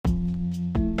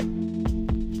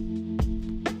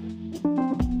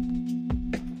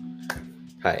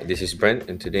Hi, this is Brent,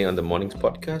 and today on the morning's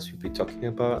podcast, we'll be talking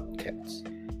about cats.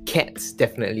 Cats,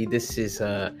 definitely. This is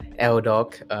L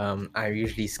dog. I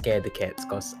usually scare the cats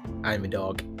because I'm a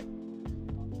dog.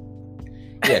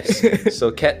 Yes, so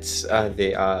cats,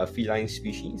 they are a feline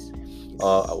species,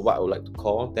 or what I would like to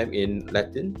call them in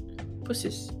Latin,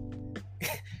 pussies.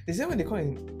 Is that what they call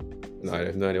it? No, I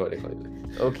have no idea what they call it.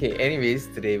 Okay, anyways,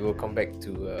 today we'll come back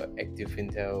to Active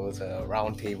Intel's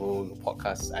Roundtable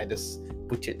podcast. I just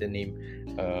butchered the name.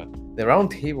 The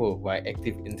Roundtable by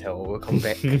Active Intel. We'll come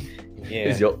back. Yeah.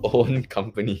 It's your own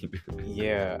company.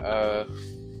 Yeah.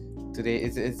 Today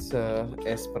it's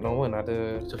as per normal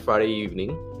another. It's a Friday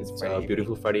evening. It's Friday a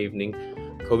beautiful Friday evening.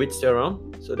 COVID's still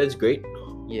around, so that's great.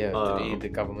 Yeah. Today the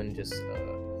government just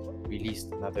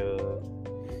released another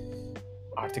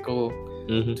article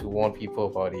to warn people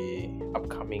about the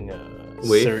upcoming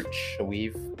Wave.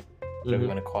 wave, whatever you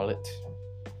want to call it.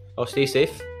 Oh, stay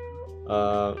safe.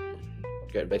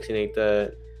 Get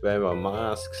vaccinated. Wear our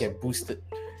masks. Get boosted.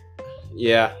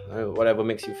 Yeah, whatever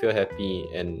makes you feel happy,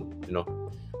 and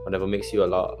whatever makes you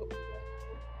allowed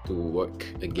to work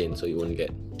again, so you won't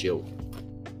get jailed.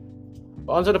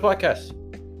 But on to the podcast.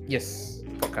 Yes,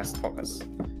 podcast.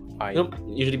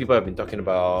 Usually people have been talking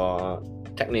about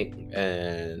technique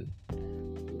and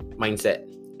mindset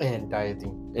And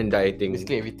dieting.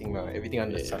 Basically everything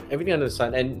under the sun. Everything under the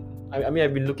sun. And I mean,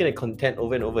 I've been looking at content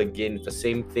over and over again. It's the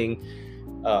same thing.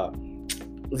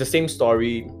 It's the same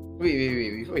story.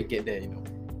 Wait, before we get there,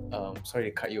 sorry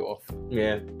to cut you off.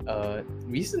 Yeah.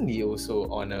 Recently also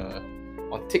on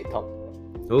TikTok.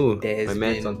 Oh, There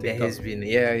has been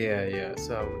yeah.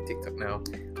 So on TikTok now,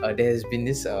 there has been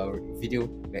this video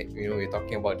like we're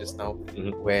talking about just now,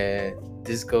 where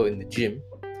this girl in the gym,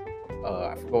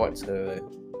 I forgot what's her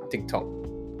TikTok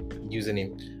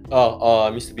username.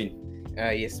 Mr. Bean.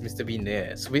 Yes, Mr. Bean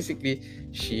there. So basically,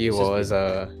 she was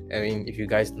I mean, if you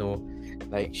guys know,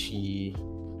 like she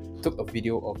took a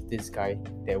video of this guy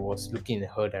that was looking in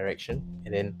her direction,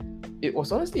 and then it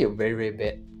was honestly a very, very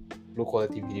bad low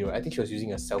quality video. I think she was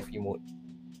using a selfie mode.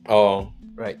 Oh,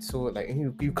 Right. So like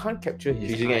you can't capture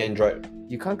his she's using an Android.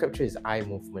 You can't capture his eye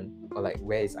movement or like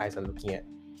where his eyes are looking at.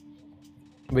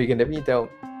 But you can definitely tell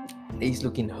that he's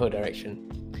looking in her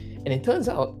direction. And it turns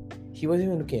out he wasn't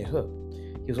even looking at her.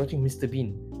 He was watching Mr.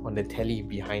 Bean on the telly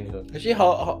behind her. Actually,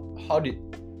 how did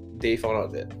they find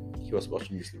out that he was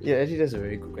watching Mr. Bean? Yeah, actually that's a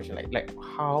very good question. Like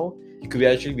how He could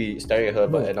actually be staring at her,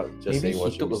 but not just maybe saying he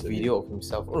watching took a Mr. Bean. video of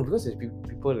himself. Oh, because there's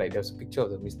people like there's a picture of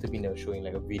the Mr. Bean that was showing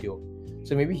like a video.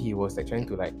 So maybe he was like trying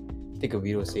to like take a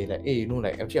video, say like, hey,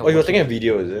 like actually. He was taking a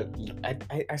video, is it?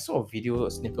 I saw a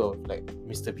snippet of like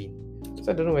Mr. Bean.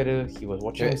 So I don't know whether he was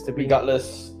watching Mr. Bean.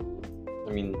 Regardless,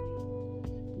 I mean,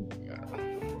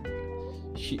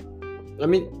 she's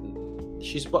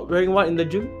wearing what in the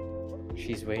gym?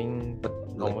 She's wearing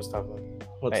normal stuff.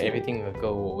 What's Like it? everything a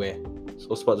girl will wear.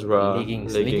 So sports bra,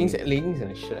 Leggings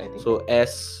and a shirt, I think. So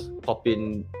ass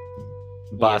popping,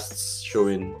 busts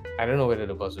showing. I don't know whether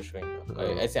the bus was showing.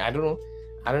 I say I don't know.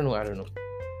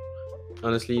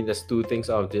 Honestly, there's two things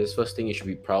out of this. First thing, you should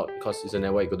be proud because it's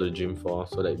an what you go to the gym for,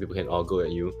 so that people can all go at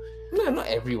you. No, not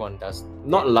everyone does.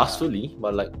 Not lustfully,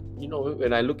 but like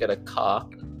when I look at a car,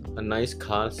 a nice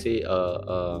car, say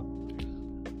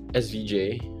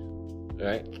SVJ,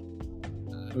 right?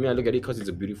 I mean, I look at it because it's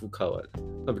a beautiful car, right?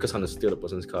 Not because I'm gonna steal the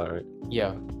person's car, right?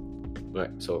 Yeah. Right.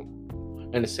 So,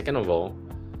 and the second of all,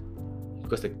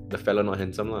 because the fella not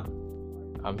handsome lah.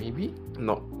 Maybe.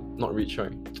 Not rich,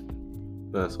 right?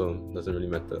 So doesn't really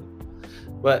matter.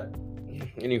 But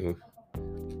anywho,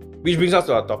 which brings us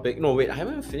to our topic. No, wait, I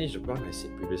haven't finished the point I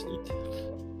said previously.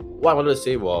 What I wanted to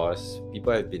say was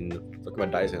people have been talking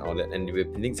about diets and all that, and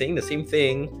we've been saying the same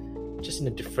thing, just in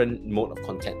a different mode of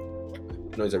content.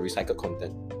 It's a recycled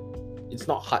content. It's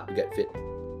not hard to get fit.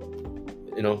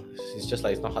 It's just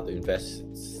like it's not hard to invest.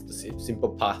 It's the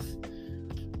simple path.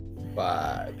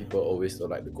 But people always don't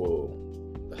like to go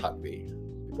the hard way.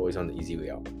 People always want the easy way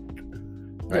out.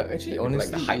 Right? Yeah, actually, People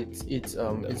honestly, like the hype.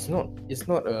 it's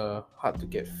not hard to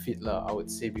get fit lah, I would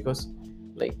say, because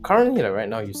like currently right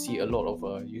now you see a lot of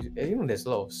there's a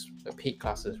lot of paid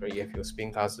classes, right? You have your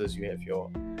spin classes, you have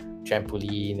your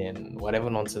trampoline and whatever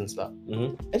nonsense lah.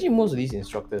 Actually, most of these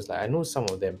instructors, like I know some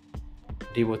of them,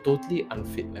 they were totally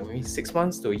unfit. Like maybe 6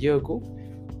 months to a year ago,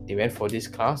 they went for this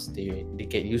class, they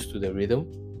get used to the rhythm,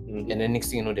 and then next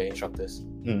thing you know, they're instructors.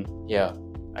 Yeah,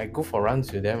 I go for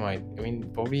runs with them. I mean,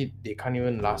 probably they can't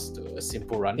even last a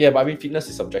simple run. Yeah, but I mean, fitness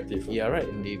is subjective. Yeah, right.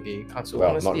 And they can't. So Well,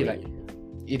 honestly, not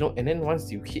really. and then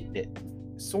once you hit that,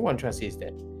 so what I'm trying to say is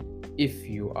that if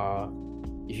you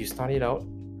started out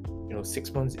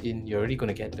 6 months in, you're already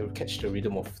gonna catch the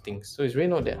rhythm of things. So it's really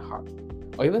not that hard.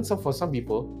 Or even for some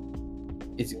people,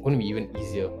 it's gonna be even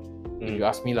easier. If you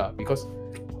ask me lah, because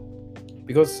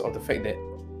of the fact that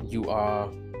you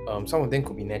are some of them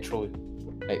could be natural.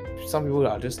 Like some people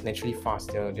are just naturally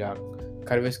fast. Their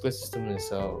cardiovascular system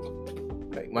is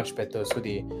like much better. So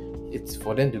it's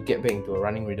for them to get back into a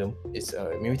running rhythm. It's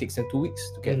maybe takes them 2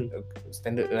 weeks to get a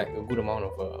standard, like a good amount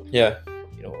of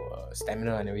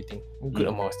stamina and everything. Good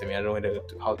amount of stamina. I don't know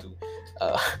how to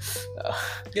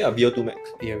VO2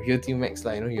 max. Yeah, VO2 max,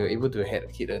 like you're able to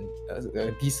hit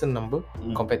a decent number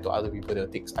compared to other people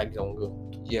that takes slightly longer.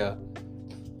 Yeah.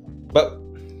 But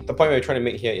the point we're trying to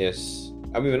make here is,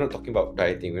 I mean, we're not talking about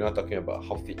dieting. We're not talking about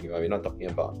how fit you are. We're not talking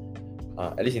about,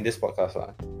 at least in this podcast,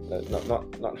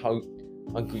 not how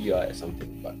good you are at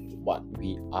something. But what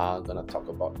we are gonna talk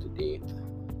about today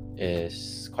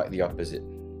is quite the opposite.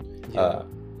 Yeah.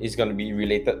 It's gonna be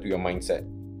related to your mindset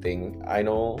thing. I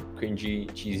know, cringy,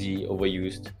 cheesy,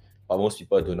 overused, but most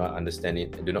people do not understand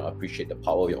it and do not appreciate the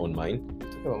power of your own mind.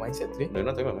 Talking about mindset today? No, we're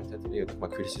not talking about mindset today. We're talking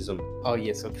about criticism. Oh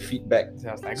yes, okay. Feedback.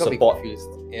 I got support. a bit confused.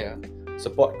 Yeah.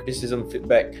 Support, criticism,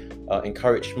 feedback,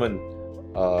 encouragement,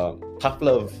 tough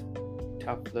love,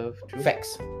 truth.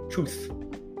 facts, truth.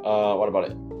 What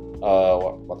about it?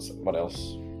 What else?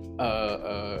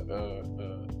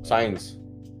 Science.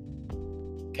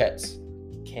 Cats.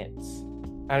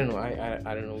 I don't know.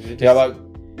 I don't know.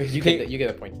 But you get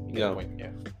the point. You get the point.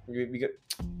 Yeah. We get.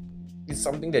 It's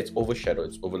something that's overshadowed.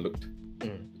 It's overlooked.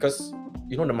 Because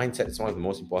the mindset is one of the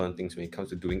most important things when it comes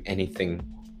to doing anything.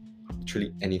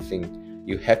 Literally anything.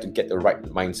 You have to get the right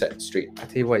mindset straight. I'll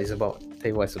tell you what it's about.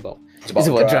 It's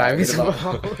about drive. It's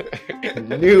about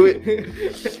Knew it.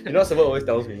 You know what Sabah always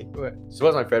tells me? What?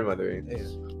 Sabah's my friend, by the way. Yeah.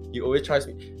 He always tries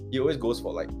me. He always goes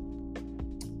for like.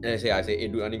 And I say, hey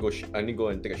dude, I need to go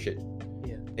and take a shit.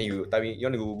 Yeah. And you tell me, you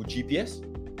want to go GPS?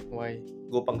 Why?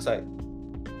 Go pangsai.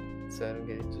 So I don't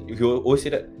get it. You always say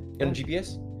that. You want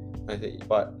GPS? I say,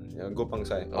 but go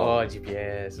pangsai. Oh,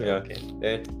 GPS. Yeah. Okay.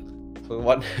 Then, so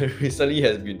what recently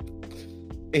has been,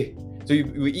 so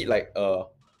we eat like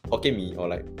Hokkien mee or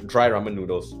like dry ramen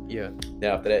noodles. Yeah.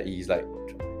 Then after that, he's like,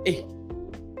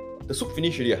 the soup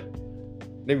finished already.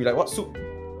 Then we like, what soup?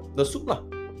 The soup lah.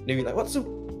 Then we like, what soup?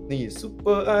 Then he's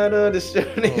super under the show.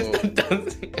 Then he start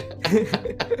dancing.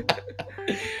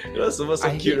 Super so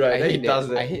cute, right? Then he does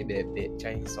that. I hate that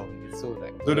Chinese song. It's so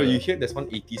like. No, you hear there's one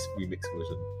 80s remix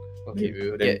version. Okay,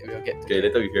 we'll get to okay,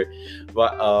 later we hear it.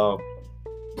 But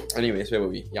anyways, where were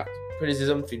we? Yeah.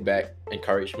 Criticism, feedback,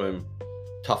 encouragement,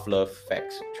 tough love,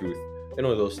 facts, truth.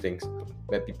 Those things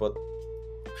where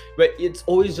it's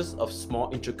always just a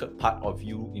small intricate part of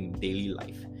you in daily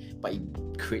life, but it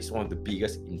creates one of the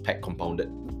biggest impact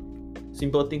compounded.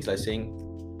 Simple things like saying,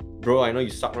 bro, I know you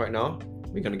suck right now,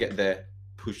 we're gonna get there,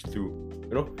 push through,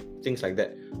 things like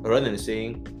that, rather than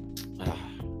saying,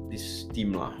 this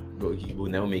team lah, bro, he will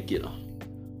never make it lah,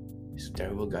 he's a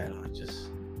terrible guy lah, just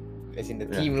as in the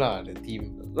team lah, the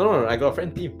team. No, I got a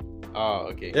friend team. Oh,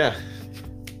 okay. Yeah.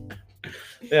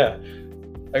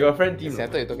 I got a friend team. I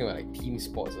thought you were talking about like team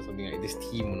sports or something, like this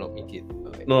team will not make it.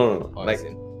 Like, no. Like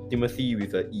Timothy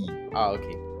with a E. Ah,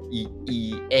 okay.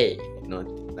 E-A.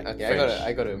 Like okay, French.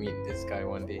 I gotta meet this guy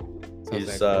one day. Sounds He's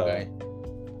like a cool guy.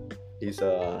 He's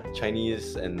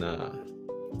Chinese and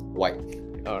white.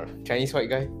 Chinese white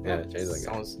guy. Yeah, Chinese white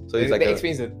guy. Sounds. So he's like that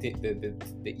explains the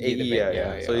E.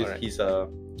 Yeah. So he's a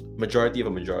majority of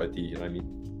a majority. You know what I mean?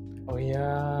 Oh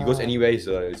yeah. He goes anywhere. He's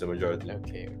a majority.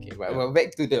 Okay. But well,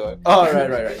 back to the. Oh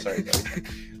right. Sorry.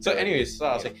 So anyways, so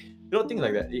I was like, things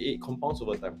like that. It compounds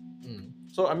over time.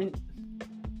 So I mean,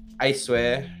 I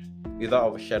swear,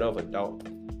 without a shadow of a doubt,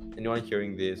 anyone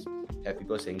hearing this have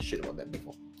people saying shit about them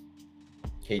before.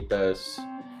 Haters,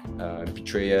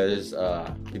 betrayers,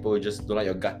 people who just don't like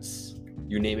your guts.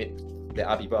 You name it. There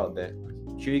are people out there.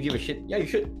 Should you give a shit? Yeah, you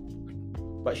should.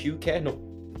 But should you care? No.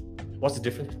 What's the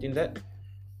difference between that?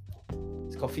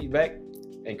 It's called feedback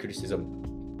and criticism.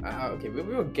 Okay, we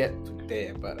will get to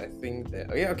there, but I think that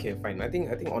fine. I think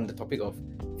on the topic of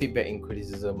feedback and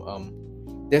criticism,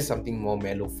 there's something more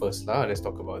mellow first lah. Let's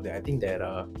talk about that. I think that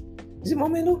is it more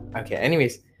mellow? Okay.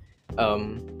 Anyways, I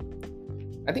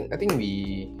think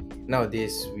we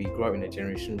nowadays we grow up in a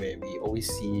generation where we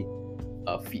always see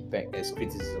feedback as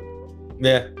criticism.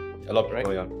 Yeah, a lot, right?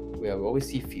 We always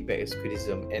see feedback as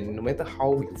criticism, and no matter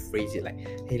how you phrase it, like,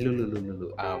 hey,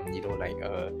 look, I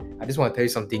just want to tell you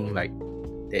something like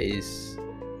that is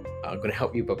gonna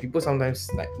help you, but people sometimes,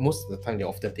 like most of the time, they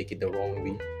often take it the wrong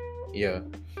way. Yeah,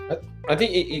 I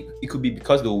think it could be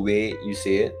because the way you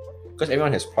say it, because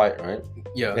everyone has pride, right?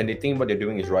 Yeah, and they think what they're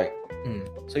doing is right.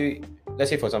 So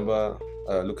let's say, for example,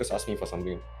 Lucas asked me for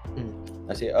something. Mm.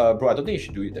 I say, bro, I don't think you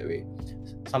should do it that way.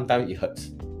 Sometimes it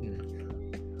hurts.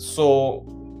 So,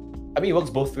 I mean, it works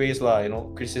both ways, lah.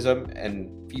 Criticism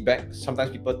and feedback.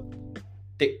 Sometimes people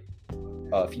take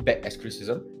feedback as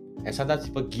criticism, and sometimes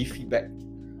people give feedback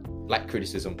like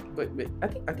criticism. But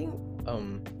I think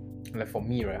like for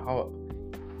me, right, how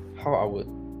I would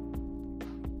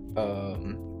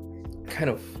kind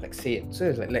of like say it. So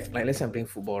it's like let's say I'm playing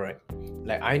football, right?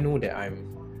 Like I know that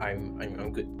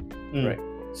I'm good, right?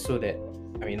 So that,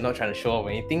 I mean, not trying to show off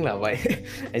anything lah, but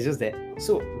it's just that.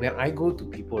 So when I go to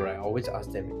people, right, I always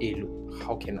ask them, hey, look,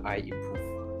 how can I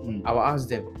improve? I will ask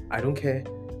them. I don't care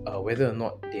whether or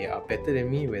not they are better than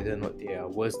me, whether or not they are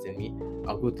worse than me.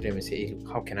 I'll go to them and say, hey,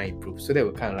 look, how can I improve? So that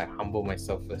will kind of like humble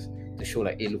myself first to show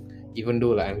like, hey, look, even though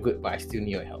like I'm good, but I still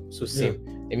need your help. So same.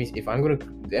 That means if I'm gonna,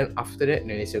 then after that,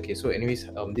 then they say, okay, so anyways,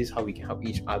 this is how we can help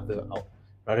each other out,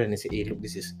 rather than say, hey, look,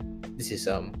 this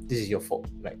is your fault.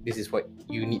 Like this is what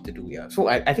you need to do. Yeah. So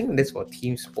I think that's for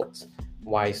team sports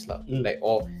wise lah. Like,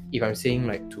 or if I'm saying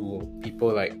like to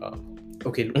people like,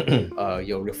 okay, look,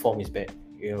 your form is bad.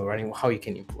 Running, how you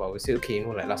can improve. I would say, okay,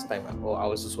 like last time, I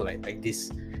was also like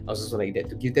this. I was also like that,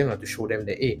 to give them, to show them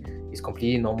that, hey, it's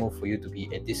completely normal for you to be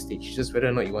at this stage. Just whether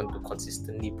or not you want to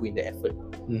consistently put in the effort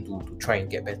to try and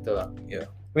get better. Yeah.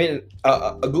 I mean,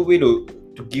 a good way to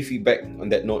give feedback on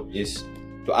that note is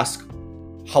to ask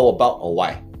how about or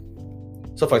why.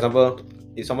 So, for example,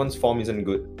 if someone's form isn't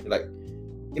good, like,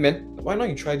 hey man, why not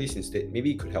you try this instead? Maybe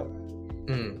it could help.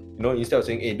 Instead of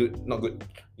saying, hey dude, not good,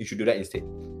 you should do that instead.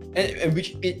 And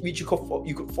which you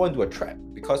could fall into a trap,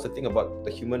 because the thing about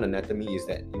the human anatomy is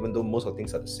that even though most of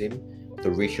things are the same, the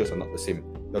ratios are not the same.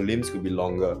 Your limbs could be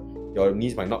longer, your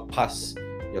knees might not pass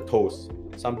your toes.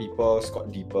 Some people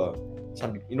squat deeper.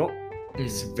 Some people,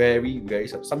 it's very, very.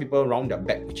 Some people round their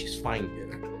back, which is fine.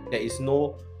 There is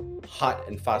no hard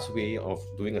and fast way of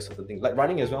doing a certain thing, like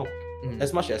running as well.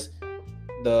 As much as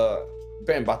the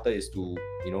bread and butter is to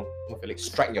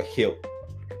strike your heel.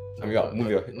 Move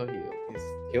your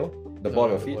heel. The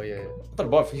ball of your feet. I thought the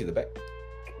ball of your feet is the back.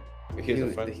 Your heel is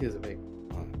the front. The heel is the back.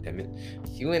 Oh, damn it.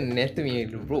 Human anatomy,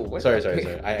 bro. What? Sorry.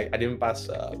 I didn't pass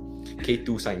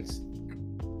K2 science.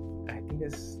 I think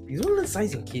you don't learn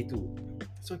science in K2.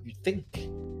 That's what you think.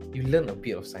 You learn a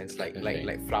bit of science, like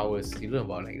flowers. You learn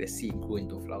about like the seed grow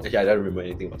into flowers. Yeah, I don't remember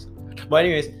anything about it. But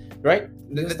anyways, right?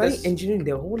 Studying engineering,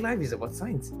 their whole life is about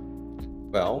science.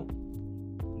 Well,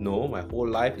 no, my whole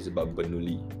life is about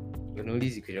Bernoulli.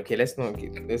 Bernoulli's equation. Okay, let's not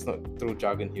throw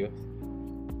jargon here.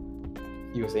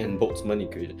 You were saying Boltzmann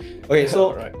equation. Okay,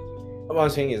 so right. What I'm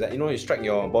saying is that you strike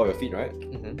your ball with your feet, right?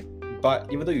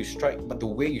 But even though you strike, but the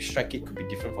way you strike it could be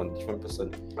different from a different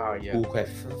person. Who have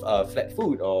flat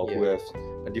foot, or who have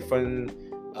a different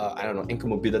ankle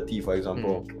mobility, for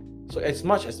example. So as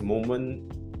much as the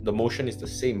motion is the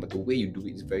same, but the way you do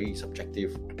it is very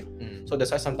subjective. So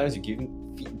that's why sometimes you give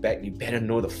feedback, you better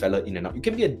know the fella in and out. You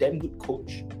can be a damn good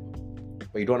coach,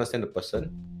 but you don't understand the person,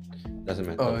 doesn't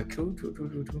matter. True.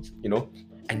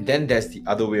 And then there's the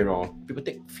other way around. People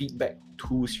take feedback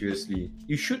too seriously.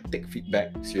 You should take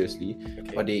feedback seriously,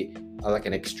 but they are like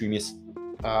an extremist.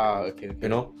 Okay.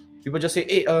 People just say,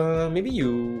 hey, maybe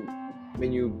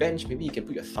when you bench, maybe you can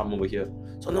put your thumb over here.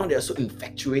 So now they are so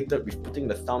infatuated with putting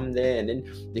the thumb there, and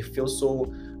then they feel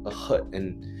so hurt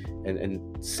and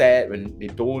sad when they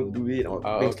don't do it, or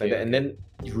things like that, and then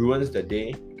it ruins the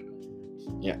day.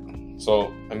 Yeah.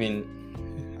 So I mean,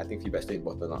 I think feedback is still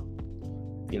important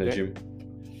in the gym,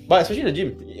 but especially in the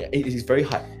gym, it is very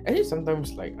hard. And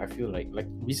sometimes, like, I feel like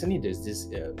recently there's this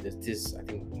I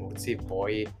think I would say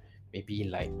boy, maybe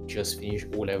like just finished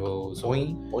O levels or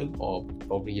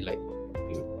probably like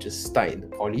just start in the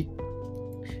poly.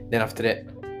 Then after that,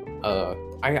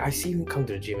 I see him come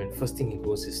to the gym, and first thing he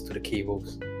goes is to the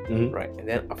cables, right? And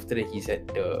then after that,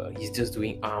 he's just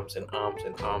doing arms and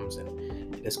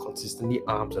there's consistently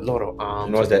arms, a lot of arms.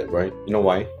 You know what's that, right? You know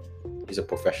why? He's a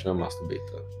professional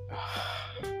masturbator.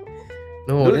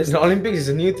 No, dude, the Olympics is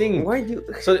a new thing. Why do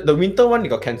you... So the winter one, they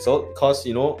got cancelled because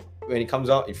when it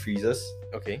comes out, it freezes.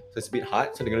 Okay. So it's a bit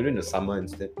hard. So they're gonna do it in the summer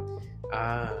instead.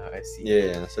 I see.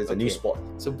 Yeah. So it's a new sport.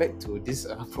 So back to this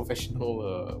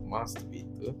professional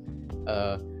masturbator.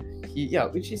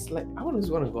 Which is like, I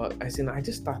always want to go out. As in, I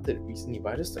just started recently,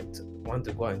 but I just want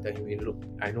to go out and tell him, look,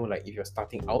 I know, like, if you're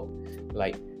starting out,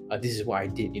 like, this is what I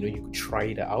did. You could try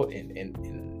it out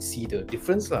and see the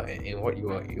difference, and what you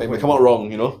are. It may come out wrong,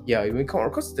 Yeah, it may come out,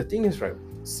 because the thing is, right,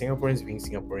 Singaporeans being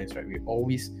Singaporeans, right, we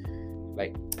always,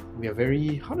 like, we are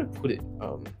very, how to put it,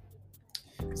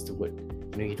 It's the word.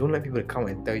 You don't like people to come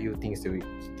and tell you things they'll get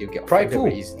offended Prideful.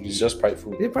 very easily. It's just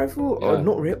prideful. They're prideful or Yeah.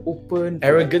 not very open.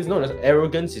 Arrogance, no,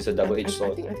 arrogance is a double-edged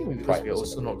sword. I think because Pride we're is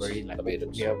also not very like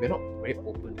we're not very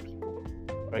open people,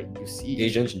 right? You see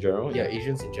Asians in general. yeah,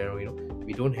 Asians in general,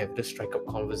 we don't have the strike up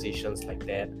conversations like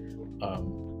that.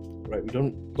 Right? We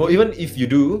don't. No, even if you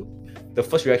do, the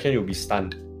first reaction you'll be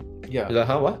stunned. Yeah. You're like,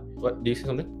 huh? What? What? Did you say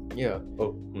something? Yeah.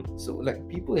 Oh. So like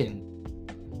people in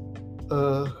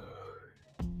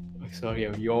sorry,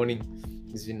 I'm yawning.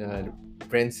 It's been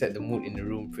Brand set the mood in the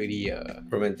room pretty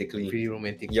Romantically.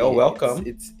 romantic. You're welcome.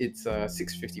 It's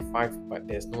 6:55, but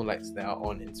there's no lights that are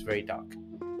on and it's very dark.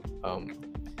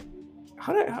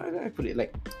 How do I put it?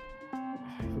 Like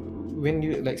when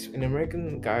you like an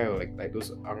American guy or like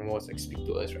those Angmos like speak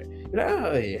to us, right? You're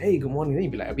like, hey, good morning. Then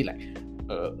you'll be like,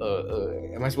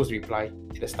 am I supposed to reply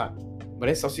at the start? But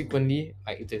then subsequently,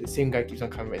 like if the same guy keeps on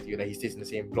coming back to you, like he stays in the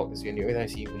same block as you, and every time I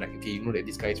see him, like, okay, you know that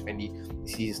this guy is friendly, you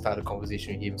see you start a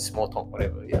conversation with him, small talk,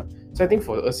 whatever. Yeah. So I think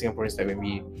for us Singaporeans, like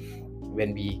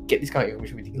when we get this kind of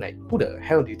information, we think like, who the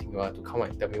hell do you think you are to come out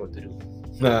and tell me what to do?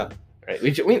 Right?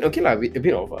 Which I mean, okay, like a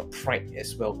bit of pride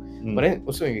as well. But then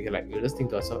also when you just think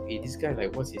to ourselves, hey, this guy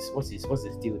like what's his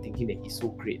deal? Thinking that he's so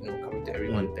great, coming to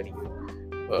everyone telling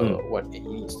you what he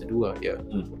needs to do.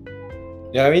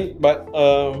 Yeah, I mean, but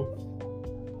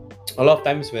a lot of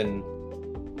times when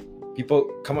people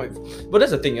come out but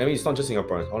that's the thing, I mean, it's not just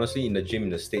Singaporeans. Honestly, in the gym in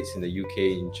the States, in the UK,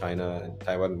 in China, in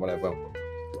Taiwan, whatever,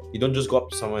 you don't just go up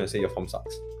to someone and say your form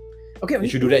sucks. Okay, you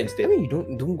should do that instead. I mean, you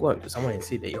don't go up to someone and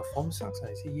say that your form sucks.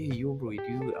 I say, hey, yo, bro, do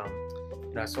you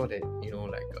I saw that,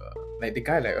 like the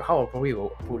guy, like how I'll probably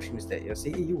will approach him is that you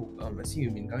say, hey, you, I see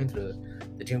you've been going to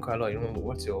the gym quite a lot. Do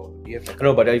you have like? I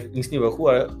know, but I instantly,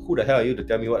 who the hell are you to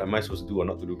tell me what am I supposed to do or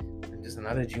not to do? Just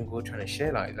another gym go trying to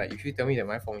share like if you tell me that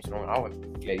my form is wrong, I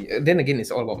would then again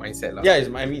it's all about mindset Yeah,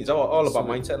 it's all about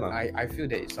mindset lah. I feel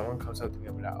that if someone comes up to me,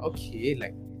 I'll be like, okay,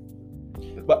 like,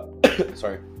 but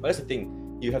sorry, but that's the thing,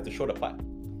 you have to show the part.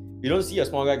 You don't see a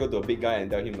small guy go to a big guy and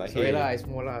tell him like, sorry lah, it's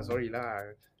small lah, sorry lah,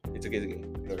 it's okay.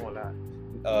 It's small lah.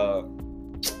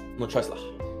 No choice lah.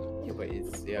 Yeah, but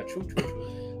it's true.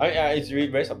 It's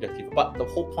really very subjective. But the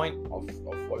whole point of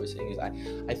what we're saying is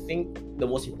I think the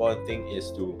most important thing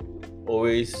is to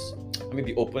always,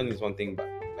 be open is one thing, but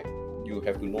like you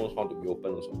have to know how to be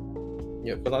open also.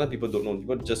 Yeah, because other people don't know.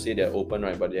 People just say they're open,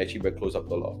 right? But they're actually very close up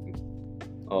to a lot of things.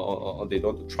 Or they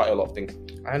don't try a lot of things.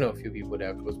 I know a few people that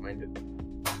are close-minded.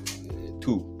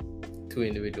 Two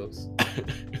individuals.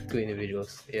 Two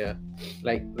individuals. Yeah.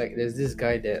 Like there's this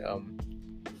guy that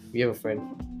we have a friend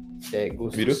that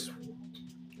goes we do?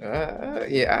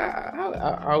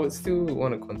 I would still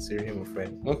want to consider him a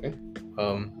friend. Okay.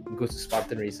 He goes to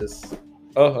Spartan races.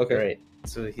 Oh, okay. Right.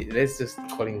 So let's just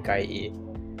call him Guy A.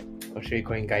 Or should we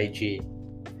call him Guy J?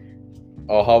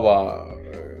 Or how about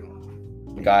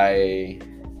Guy?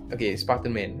 Okay,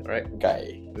 Spartan Man. All right.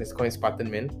 Guy. Let's call him Spartan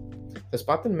Man. The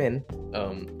Spartan Man,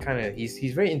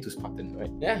 he's very into Spartan,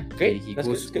 right? Yeah, great. He goes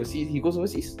overseas. He goes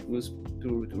overseas. Goes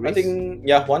to race. I think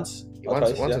once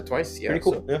or twice. Yeah, pretty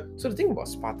cool. So the thing about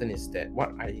Spartan is that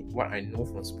what I know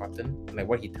from Spartan, like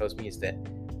what he tells me is that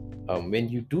when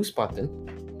you do Spartan,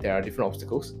 there are different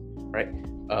obstacles, right?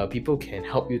 People can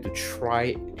help you to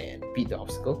try and beat the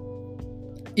obstacle.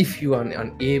 If you are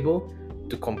unable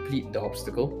to complete the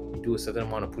obstacle, you do a certain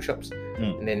amount of push-ups,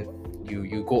 and then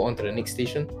you go on to the next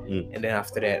station, and then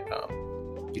after that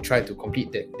you try to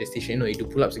complete the station. You do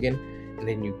pull-ups again, and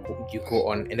then you go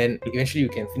on, and then eventually you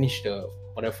can finish the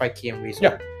 5 km race.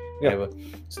 Whatever.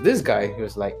 So this guy, he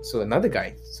was like, so another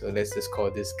guy. So let's just call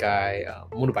this guy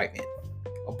motorbike man,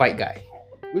 or bike guy.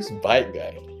 Who's bike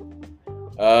guy?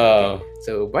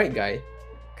 So bike guy,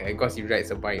 okay, because he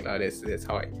rides a bike now. That's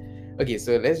how I. Okay,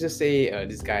 so let's just say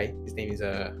this guy, his name is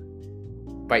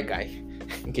bike guy.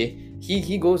 Okay,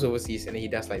 he goes overseas and then he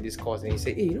does like this course and he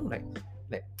say, hey, like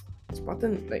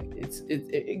Spartan, like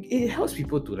it helps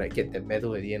people to like get the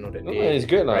medal at the end of the day. Yeah, it's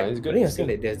good, right? It's good. I think I saying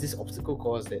that there's this obstacle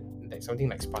course that like something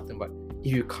like Spartan, but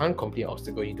if you can't complete an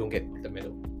obstacle, you don't get the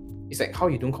medal. It's like how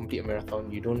you don't complete a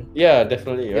marathon, you don't. Yeah,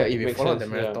 definitely. Yeah, Right? if you follow the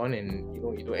marathon and you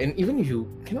don't, and even if you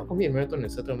cannot complete a marathon in a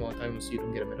certain amount of time, so you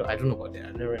don't get a medal. I don't know about that.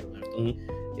 I never ran a marathon.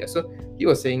 Yeah, so he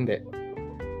was saying that,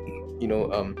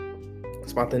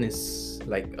 Spartan is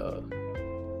like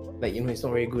it's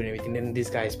not very good and everything. Then this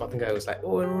guy, Spartan guy, was like,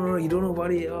 oh no, you don't know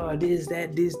about it. Oh, this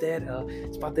that.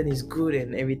 Spartan is good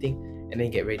and everything. And then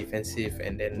get very defensive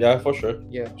and then. Yeah, for sure.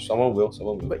 Yeah, someone will.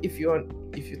 But if you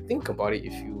think about it,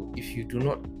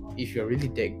 if you're really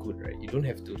that good, right, you don't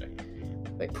have to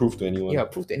like prove to anyone. Yeah,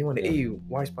 prove to anyone that hey,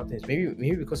 why Spartan is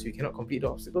maybe because you cannot complete the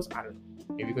obstacles. I don't know.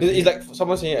 Maybe because it's like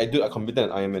someone saying I completed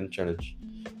an Ironman challenge.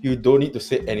 you don't need to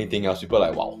say anything else. People are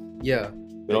like, wow. Yeah.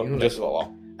 Just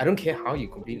wow. I don't care how you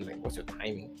complete, like, what's your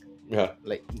timing? Yeah.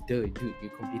 Like, dude, you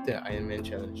completed an Ironman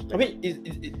challenge. Like,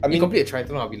 I mean, you complete a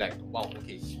triathlon, I'll be like, wow,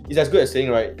 okay. It's as good as saying,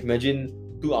 right?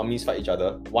 Imagine two armies fight each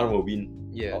other, one will win.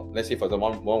 Yeah. Let's say for example,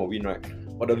 one will win, right?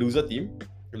 But the loser team,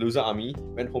 the loser army,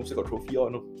 went home, still got trophy or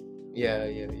no? Yeah.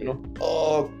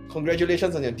 Oh,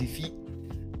 congratulations on your defeat.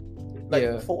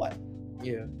 Like, for what?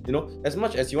 Yeah. As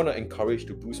much as you want to encourage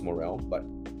to boost morale, but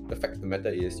the fact of the matter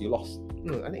is you lost.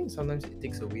 No, I think sometimes it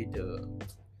takes away the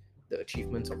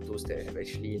achievements of those that have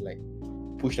actually like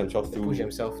push themselves through the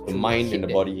through mind and the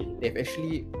body. They've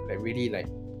actually like really like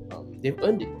they've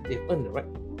earned it. They've earned the right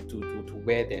to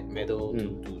wear that medal,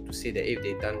 to say that if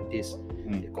they've done this,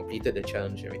 they've completed the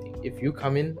challenge, everything. If you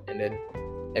come in and then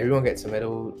everyone gets a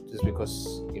medal just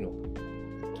because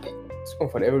for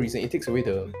whatever reason, it takes away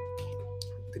the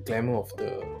glamour of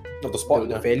the sport,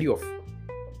 the value of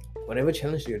whatever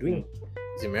challenge you're doing.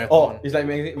 It's a marathon. It's like,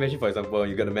 imagine for example,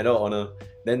 you got a medal of honor,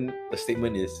 then the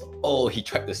statement is, oh, he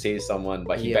tried to save someone,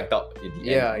 but he backed out in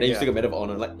the end. Then you still got a medal of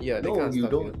honor. Like, that no, kind of you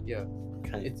stuff, don't.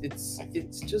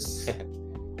 It's just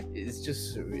it's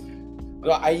just surreal.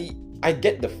 Well, I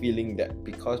get the feeling that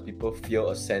because people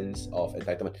feel a sense of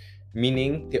entitlement,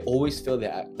 meaning they always feel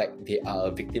that like they are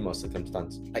a victim of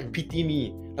circumstance. Like, pity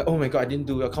me. Like, oh my god, I didn't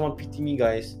do well. Come on, pity me,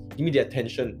 guys. Give me the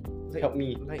attention. Like, help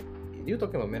me. Like, you're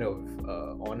talking about medal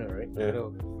of honor, right? Yeah.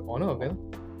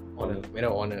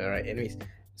 Medal of honor, right? Anyways,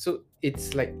 so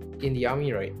it's like in the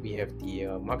army, right? We have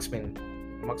the marksman,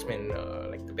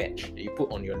 like the badge that you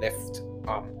put on your left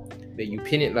arm. That you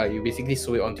pin it, like you basically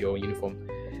sew it onto your uniform.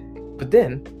 But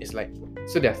then it's like,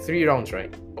 so there are 3 rounds,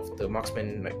 right, of the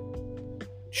marksman like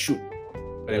shoot,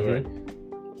 whatever. Right?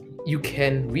 You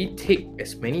can retake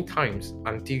as many times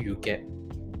until you get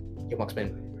your marksman,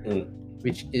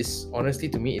 which is honestly,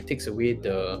 to me, it takes away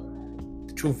the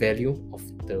true value of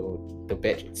the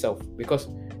badge itself, because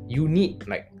you need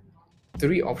like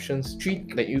 3 options, 3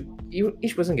 like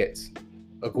each person gets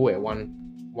a go at one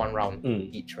round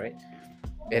each, right?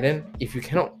 And then if you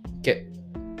cannot get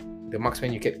the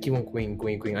marksman, you keep on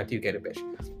going until you get a badge.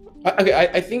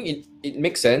 I think it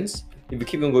makes sense if you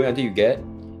keep on going until you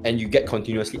get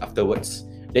continuously afterwards.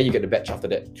 Then you get the badge after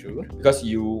that. True. Because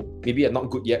you maybe are not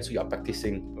good yet, so you are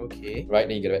practicing. Okay. Right?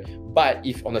 Then you get a badge. But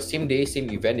if on the same day, same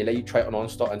event, they let you try it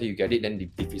non-stop until you get it, then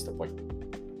it defeats the point.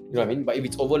 You know what I mean? But if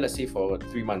it's over, let's say for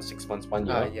 3 months, 6 months, 1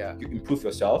 year, you improve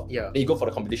yourself. Yeah. Then you go for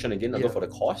the competition again, go for the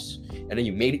course, and then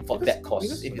you made it for that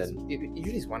course. Because it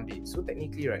usually is 1 day, so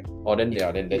technically, right? Oh, then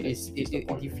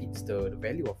it defeats the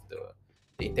value of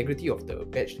the integrity of the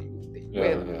badge that you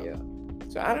wear.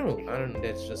 So I don't know.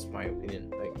 That's just my opinion.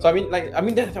 Like, so I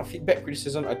mean, that's not feedback,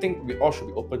 criticism. I think we all should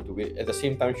be open to it. At the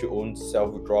same time, should own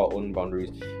draw our own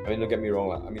boundaries. I mean, don't get me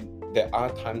wrong. I mean, there are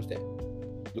times that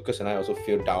Lucas and I also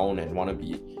feel down and want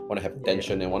to have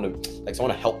attention and want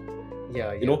to help.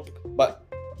 Yeah. You know, but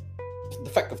the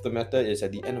fact of the matter is,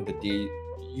 at the end of the day,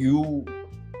 you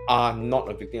are not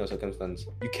a victim of circumstance.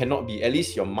 You cannot be. At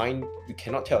least your mind, you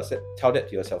cannot tell that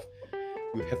to yourself.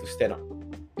 You have to stand up.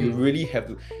 You really have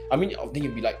to. I mean, I think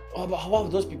you'd be like, oh, but how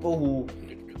about those people who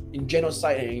in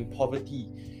genocide and in poverty?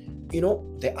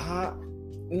 There are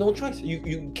no choice.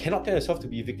 You cannot tell yourself to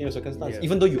be a victim of circumstance,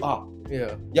 even though you are.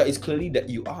 Yeah, it's clearly that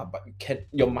you are, but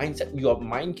your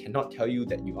mind cannot tell you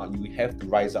that you are. You have to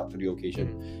rise up to the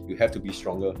occasion. You have to be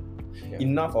stronger. I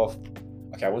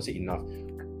won't say enough.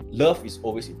 Love is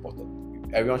always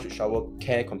important. Everyone should shower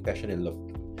care, compassion, and love.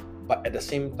 But at the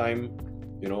same time,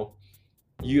 you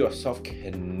yourself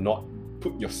cannot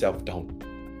put yourself down.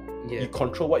 You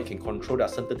control what you can control. There are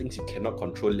certain things you cannot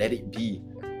control. Let it be.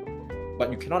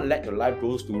 But you cannot let your life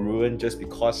go to ruin just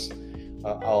because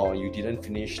you didn't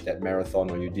finish that marathon,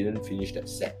 or you didn't finish that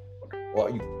set, or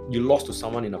you lost to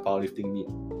someone in a powerlifting meet.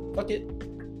 Fuck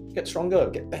it. Get stronger.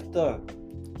 Get better.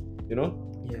 Yeah,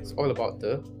 it's all about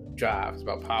the drive. It's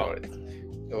about power.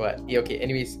 What? Yeah, okay.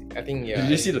 Anyways, I think Did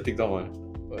you see the TikTok one?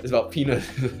 It's about peanuts.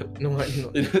 No, I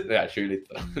know. Yeah, I'll show you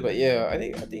later. But yeah, I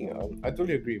think I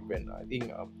totally agree with Ben. I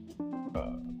think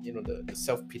the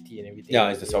self-pity and everything. Yeah,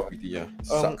 it's the self-pity. Yeah,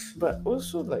 sucks. But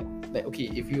also like okay,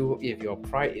 if your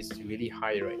pride is really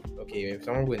high, right? Okay, if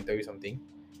someone go and tell you something,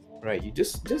 right, you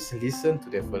just listen to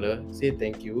that fella, say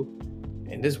thank you,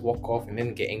 and just walk off, and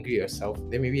then get angry at yourself.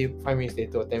 Then maybe 5 minutes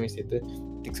later or 10 minutes later,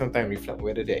 take some time to reflect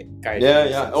whether that guy.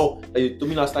 Yeah. Oh, like you told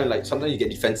me last time, like sometimes you get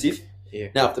defensive. Yeah.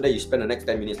 Then after that, you spend the next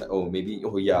 10 minutes like, oh, maybe,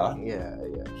 Yeah.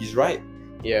 he's right.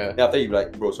 Yeah. Then after you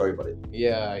like, bro, sorry about it.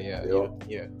 Yeah.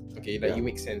 Okay, like you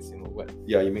make sense, what?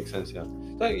 Yeah, you make sense. Yeah.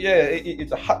 So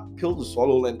it's a hard pill to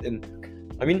swallow, and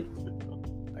I mean,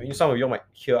 mean, some of you might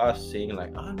hear us saying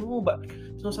like, no, but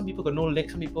some people got no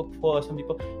legs, some people poor, some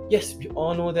people. Yes, we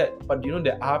all know that, but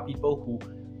there are people who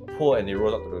poor and they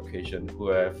rose up to the occasion, who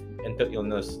have entered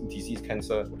illness, disease,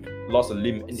 cancer, lost a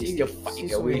limb, and they still fight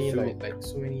their way through. Like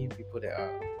so many people that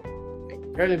are like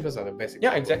Paralympians are the best.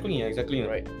 Yeah, exactly.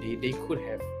 Right. They could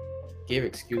have gave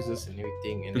excuses and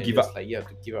everything and to then give up. Like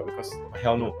to give up because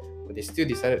hell no. But they still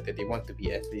decided that they want to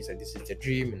be athletes and this is their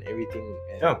dream and everything.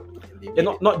 And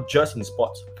not just in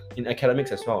sports, in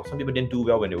academics as well. Some people didn't do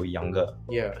well when they were younger.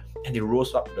 Yeah. And they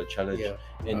rose up to the challenge. Yeah.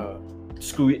 And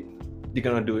screw it, they're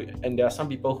gonna do it. And there are some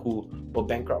people who were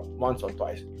bankrupt once or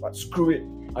twice, but screw it,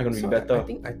 I'm gonna be better. I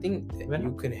think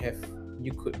that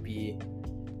you could be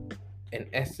an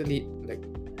athlete like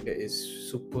that is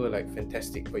super like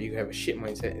fantastic, but you have a shit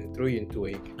mindset and throw you into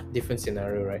a different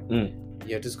scenario, right?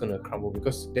 You're just gonna crumble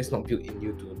because that's not built in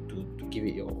you to give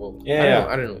it your all.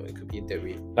 I don't know. It could be that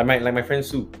way. Like my friend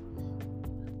Sue.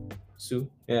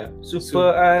 Yeah.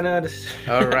 Super Anna.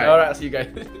 Alright. Alright, see you guys.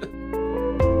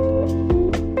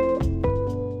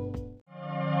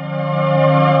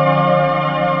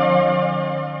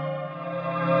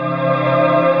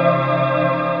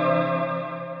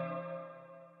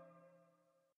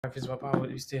 How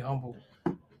would you stay humble?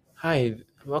 Hi,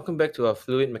 welcome back to our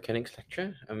fluid mechanics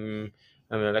lecture. I'm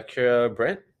a lecturer,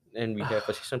 Brent, and we have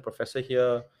assistant professor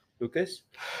here, Lucas.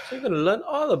 So you're gonna learn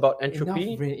all about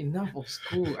entropy. Enough of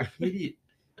school. I hate it.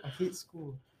 I hate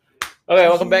school. Okay,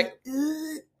 welcome back.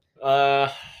 It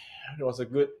was a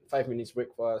good 5 minutes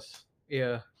break for us.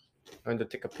 Yeah. I went to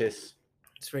take a piss.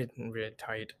 It's very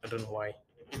tired. I don't know why.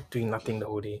 Doing nothing the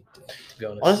whole day, to be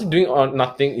honest. Honestly, doing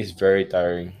nothing is very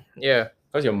tiring. Yeah.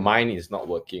 Because your mind is not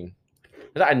working.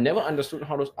 I never understood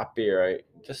how those ape, right,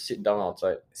 just sit down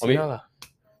outside.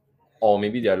 Or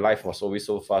maybe their life was always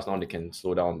so fast, now they can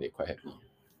slow down, they're quite happy.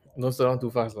 Don't slow down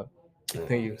too fast.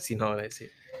 You see how that's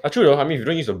it. True though, I mean, if you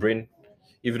don't use your brain,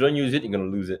 if you don't use it, you're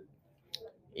going to lose it.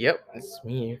 Yep, it's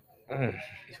me.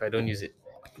 If I don't use it.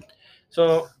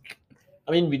 So,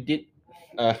 I mean, we did,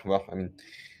 I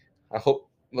hope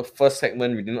the first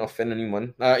segment we didn't offend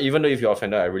anyone. Even though if you're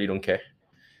offended, I really don't care.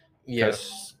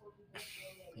 Yes.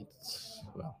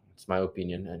 It's my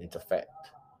opinion and it's a fact.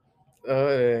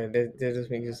 That just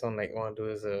makes you sound like one of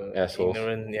those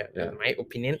ignorant. Yeah. My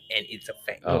opinion and it's a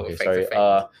fact. Okay, sorry.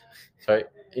 Sorry.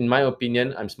 In my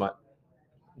opinion, I'm smart.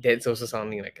 That's also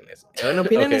sounding like an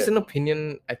opinion. Is an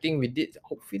opinion. I think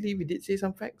hopefully we did say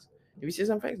some facts. Did we say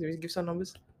some facts? Did we give some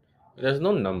numbers? There's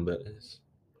no numbers.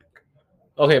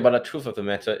 Okay, but the truth of the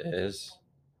matter is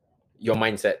your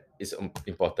mindset is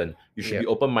important. You should be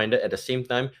open-minded. At the same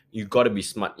time, you got to be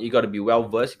smart. You got to be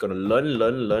well-versed. You got to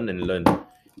learn.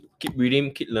 Keep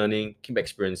reading, keep learning, keep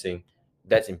experiencing.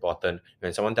 That's important.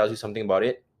 When someone tells you something about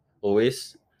it,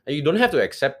 always, and you don't have to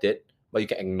accept it, but you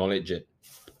can acknowledge it.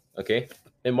 Okay?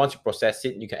 And once you process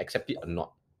it, you can accept it or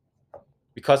not.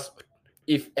 Because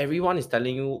if everyone is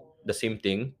telling you the same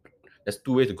thing, there's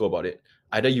two ways to go about it.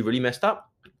 Either you really messed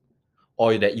up,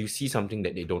 or that you see something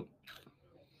that they don't.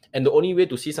 And the only way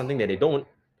to see something that they don't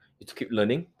is to keep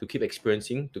learning, to keep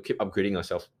experiencing, to keep upgrading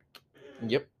yourself.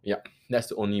 Yep. Yeah, that's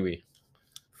the only way.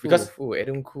 Because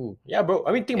Adam Cool. Yeah, bro.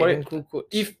 I mean, think about it. Cool.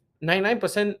 If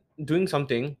 99% doing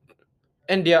something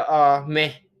and they are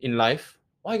meh in life,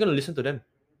 why are you gonna listen to them?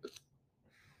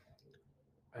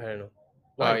 I don't know.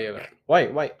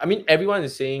 Why? I mean, everyone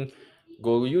is saying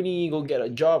go uni, go get a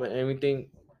job and everything.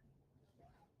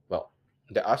 Well,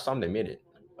 there are some that made it.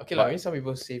 Okay, I mean, some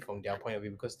people say from their point of view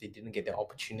because they didn't get the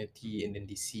opportunity and then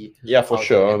they see. Yeah, for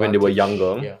sure, when they were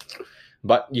younger. Yeah.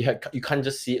 But you can't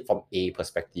just see it from a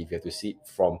perspective. You have to see it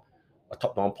from a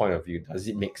top-down point of view. Does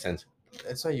it make sense?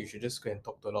 That's why you should just go and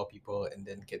talk to a lot of people and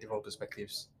then get different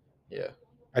perspectives. Yeah.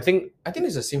 I think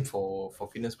it's the same for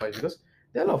fitness wise because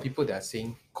there are a lot of people that are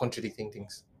saying contradicting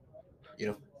things.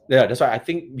 Yeah, that's why I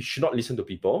think we should not listen to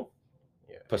people.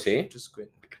 Yeah. Per se. Just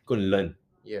go and learn.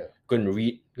 Yeah. Go and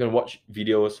read. Go and watch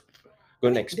videos. Go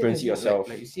and experience it yourself.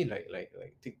 Like you see, like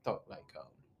TikTok,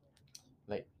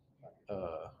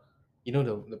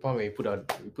 the part where you put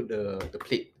the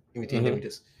plate in between, then we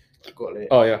just go like that.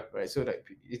 Oh yeah. Right. So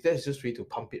that's just way to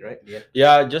pump it, right? Yeah.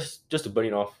 Yeah, just to burn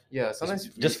it off. Yeah. Sometimes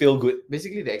just feel good.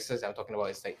 Basically, the exercise I'm talking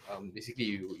about is like basically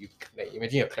you like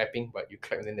imagine you're clapping, but you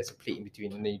clap and then there's a plate in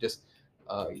between, and then you just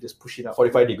push it up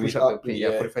 45 degrees push up. The plate,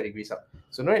 yeah, 45 degrees up.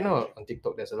 So right now on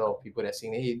TikTok, there's a lot of people that are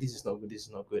saying, "Hey, this is not good. This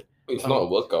is not good." It's not a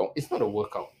workout. It's not a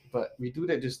workout, but we do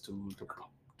that just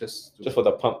for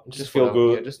the pump. Just feel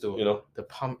good. Yeah, just to the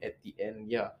pump at the end.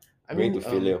 Yeah. I mean, to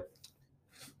failure.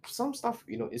 Some stuff,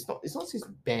 it's not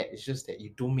just bad. It's just that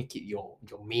you don't make it your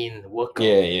main workout.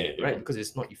 Yeah. Right, because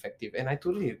it's not effective, and I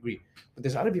totally agree. But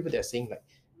there's other people that are saying like,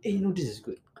 "Hey, this is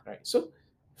good." right? So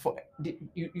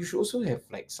you should also have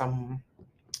some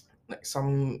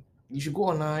you should go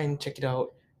online, check it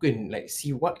out, go and like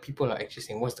see what people are actually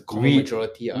saying, what's the common Read,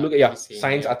 majority are look at actually saying.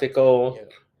 science Yeah. article, Yeah.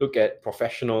 look at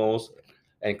professionals,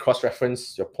 and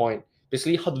cross-reference your point.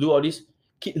 Basically, how to do all this?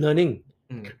 Keep learning,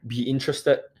 Mm. be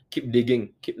interested, keep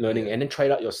digging, keep learning, Yeah. and then try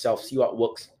it out yourself. See what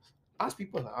works. Ask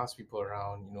people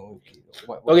around,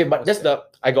 what Okay, but what's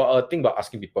that's I got a thing about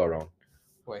asking people around.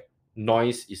 Why?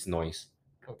 Noise is noise.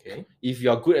 Okay. If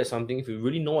you're good at something, if you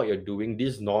really know what you're doing,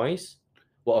 this noise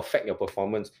will affect your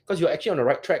performance because you're actually on the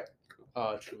right track.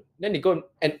 True. Then they go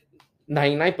and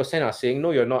 99% are saying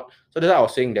no, you're not. So that's why I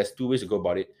was saying there's two ways to go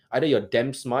about it. Either you're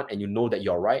damn smart and you know that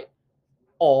you're right,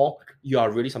 or you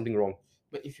are really something wrong.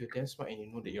 But if you're damn smart and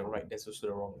you know that you're right, that's also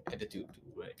the wrong attitude too,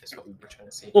 right? That's what we've been trying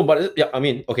to say. No, but yeah, I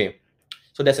mean, okay.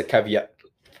 So that's a caveat.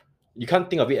 You can't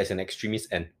think of it as an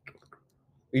extremist end.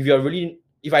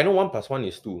 If I know 1 + 1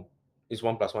 is 2, is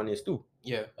 1 + 1 is 2.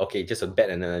 Yeah. Okay, just a bad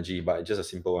analogy, but just a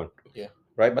simple one. Yeah.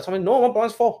 Right? But someone, no, 1 + 1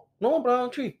 is 4. No, 1 + 1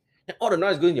 is 3. And all the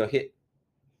noise goes in your head.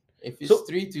 If it's So-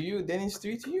 3 to you, then it's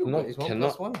 3 to you. No, but it's 1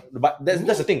 cannot. + 1. But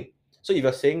that's the thing. So if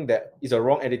you're saying that it's a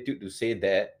wrong attitude to say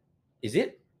that, is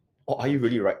it? Or are you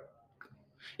really right?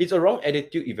 It's a wrong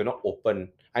attitude if you're not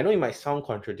open. I know it might sound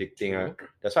contradicting. True.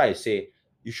 That's why I say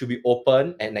you should be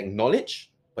open and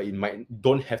acknowledge, but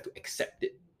don't have to accept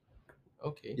it.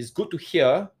 Okay. It's good to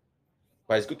hear,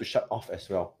 but it's good to shut off as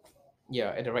well.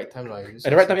 Yeah, at the right time, like. At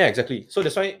the right time, yeah, exactly. So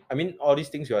that's why, I mean, all these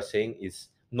things you are saying is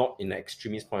not in an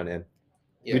extremist point of view.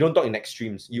 Yeah. We don't talk in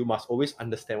extremes. You must always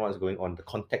understand what's going on. The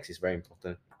context is very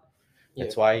important.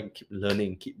 That's why keep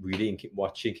learning, keep reading, keep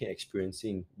watching, keep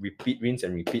experiencing, repeat, rinse,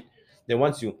 and repeat. Then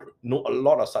once you know a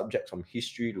lot of subjects from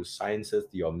history to sciences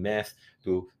to your math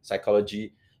to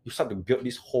psychology, you start to build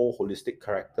this whole holistic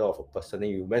character of a person.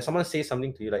 And when someone says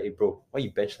something to you like, hey bro, why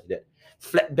you bench like that?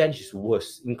 Flat bench is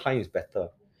worse, incline is better.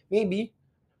 Maybe.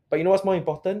 But you know what's more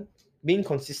important? Being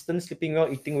consistent, sleeping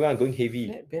well, eating well, and going heavy.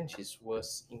 Flat bench is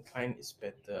worse, incline is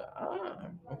better.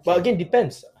 Okay. But again,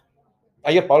 depends.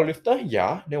 Are you a powerlifter?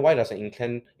 Yeah. Then why does an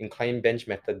incline bench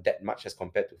matter that much as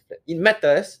compared to flat? It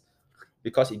matters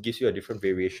because it gives you a different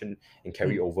variation and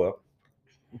carry over.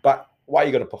 But why are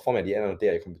you going to perform at the end of the day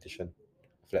at your competition?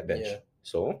 Flat bench. Yeah.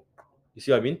 So, you see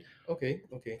what I mean? Okay.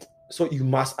 So you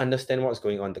must understand what's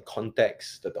going on, the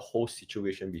context, the whole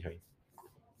situation behind.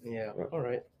 Yeah. Right. All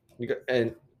right.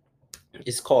 And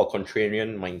it's called a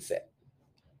contrarian mindset.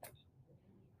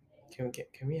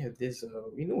 Can we have this?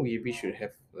 We should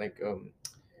have like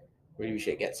we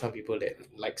should get some people that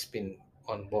like spin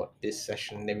on board this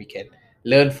session. Then we can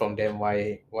learn from them what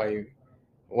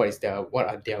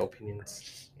are their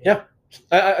opinions. Yeah.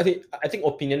 I think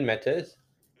opinion matters,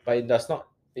 but it does not.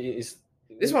 It is.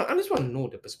 I just want to know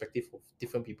the perspective of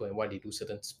different people and why they do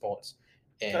certain sports,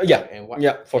 and what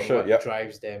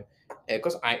drives them.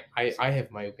 Because I have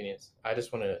my opinions. I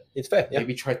just want to. It's fair. Yeah.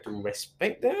 Maybe try to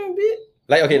respect them a bit.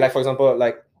 Like for example,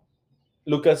 like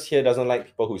Lucas here doesn't like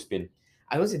people who spin.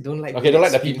 I also don't like. Okay, don't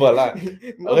like the people lah.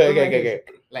 No, okay.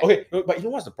 Like, okay, no, but you know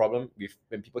what's the problem with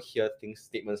when people hear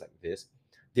statements like this?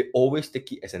 They always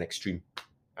take it as an extreme.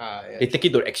 yeah. They take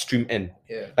it to the extreme end.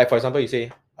 Yeah. Like for example, you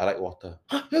say, I like water.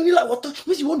 Huh? You only like water?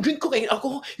 Means you won't drink Coke and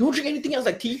alcohol? You won't drink anything else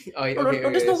like tea?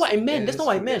 No, that's not what I meant. That's not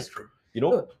what I meant. You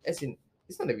know? No, as in,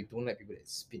 it's not that we don't like people that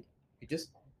spin. We just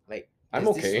like. I'm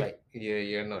okay. Like,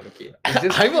 you're not okay.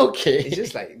 Just, I'm okay. It's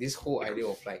just like this whole idea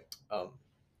of like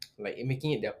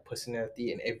making it their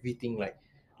personality and everything. Like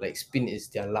spin is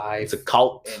their life. It's a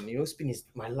cult. And spin is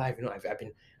my life. I've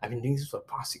been doing this for the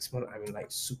past 6 months. I'm like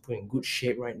super in good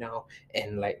shape right now,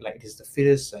 and like this is the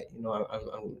fittest. Like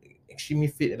I'm extremely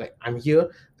fit. And like I'm here.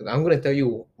 I'm gonna tell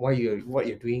you what you're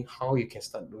doing, how you can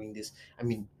start doing this. I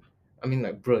mean,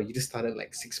 like, bro, you just started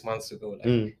like 6 months ago.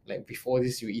 Like before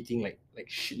this, you were eating like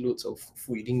shitloads of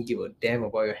food. You didn't give a damn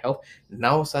about your health.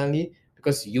 Now suddenly,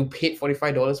 because you paid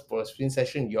 $45 for a spin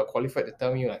session, you are qualified to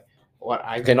tell me like what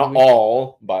I not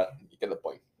all, but you get the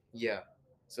point. Yeah.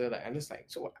 So like I'm just like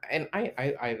and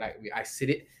I said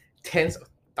it tens of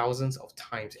thousands of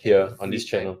times here on this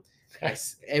channel.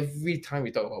 Every time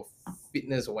we talk about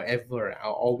fitness or whatever,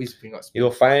 I'll always bring up spin.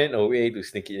 You'll find a way to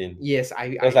sneak it in. Yes,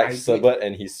 It's like Serbert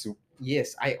and his soup.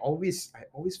 Yes, I always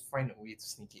find a way to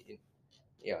sneak it in.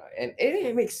 Yeah, and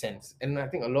it makes sense. And I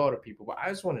think a lot of people, but I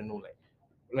just want to know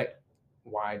like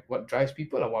why, what drives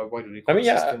people, and why do they? I mean,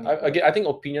 I think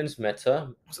opinions matter.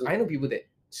 So I know people that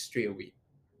stray away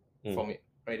from it,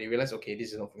 right? They realize, okay,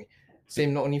 this is not for me.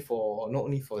 Same, not only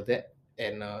for that,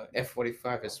 and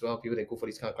F45 as well. People that go for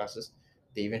these kind of classes,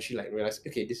 they eventually like realize,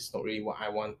 okay, this is not really what I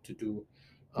want to do.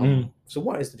 So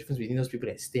what is the difference between those people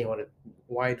that stay on it?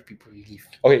 Why do people leave?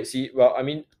 Okay, see, well, I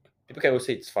mean, people can always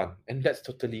say it's fun, and that's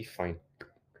totally fine.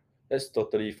 That's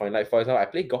totally fine. Like, for example, I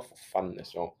play golf for fun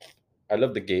as well. I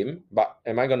love the game, but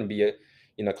am I gonna be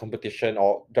in a competition,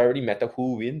 or do I really matter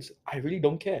who wins? I really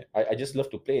don't care. I just love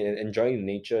to play and enjoy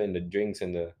nature and the drinks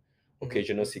and the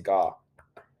occasional cigar,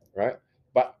 right?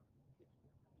 But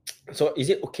so is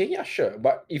it okay? Yeah, sure.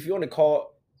 But if you want to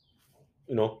call,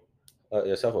 you know,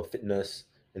 yourself a fitness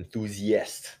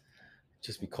enthusiast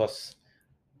just because,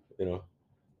 you know,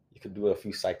 you could do a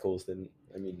few cycles, then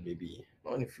I mean maybe.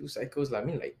 Not in a few cycles. I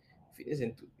mean, like fitness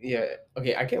into yeah.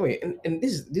 Okay, I get what and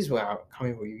this is where I'm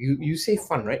coming from. You say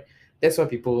fun, right? That's why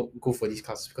people go for these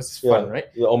classes because it's fun,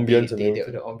 right? The ambience and The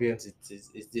everything. ambience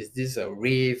is this a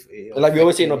rave. Like we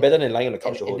always say, no and- better than lying on the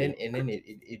couch the whole and then day. and then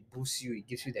it boosts you. It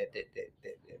gives you that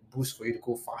boost for you to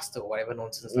go faster or whatever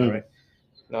nonsense, Mm. right?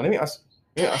 Now let me ask.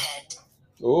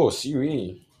 Oh,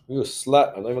 Siri, you a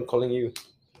slut! I'm not even calling you.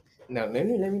 Now let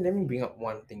me bring up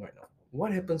one thing right now.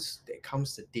 What happens? There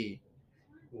comes the day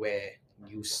where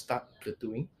you start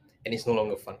platooing and it's no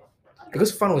longer fun,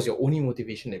 because fun was your only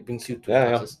motivation that brings you to the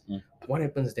classes. What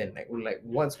happens then? Like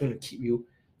what's going to keep you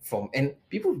from? And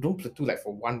people don't platoon like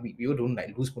for 1 week. People don't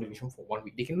like lose motivation for 1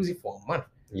 week. They can lose it for a month.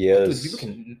 Yes. Dude,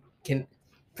 people can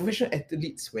professional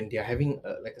athletes, when they're having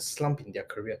like a slump in their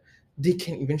career, they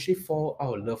can eventually fall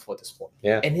out of love for the sport.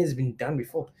 Yeah. And it has been done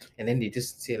before. And then they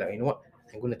just say like, you know what?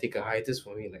 I'm going to take a hiatus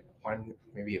for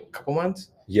maybe a couple months.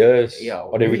 Yes. Yeah.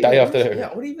 Or they retire after that.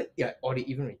 Yeah. Or they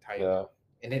even retire. Yeah.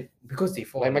 And then because they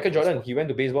fall. Like out of Michael love for the Jordan, sport. he went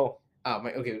to baseball.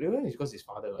 Okay. The reason is because his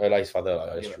father. Like his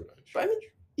father. That's Yeah. true. But I mean,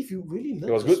 if you really love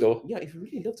It was the good sport, though. yeah, if you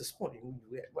really love the sport, you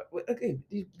do it. But okay,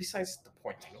 besides the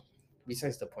point,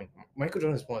 besides the point, Michael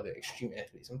Jordan is one of the extreme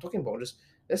athletes. I'm talking about just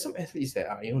there's some athletes that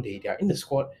are, they are in the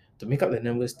squad to make up the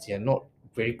numbers. They are not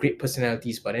very great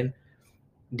personalities, but then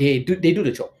they do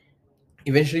the job.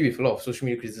 Eventually, with a lot of social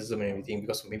media criticism and everything,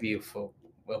 because maybe for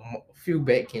a few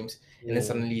bad games, and then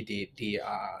suddenly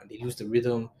they lose the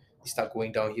rhythm, they start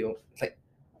going downhill. It's like,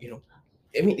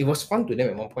 I mean, it was fun to them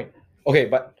at one point. Okay,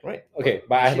 but Right. okay,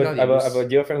 but I have eventually now a, they I have a lose.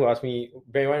 dear friend who asked me,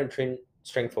 "Ben, you want to train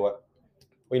strength for what?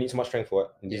 Well, you need so much strength for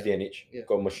what in this Yeah. day and age? Yeah.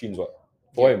 Got machines what?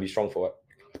 For what and be strong for what?"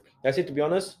 And I said, to be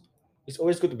honest, it's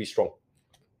always good to be strong.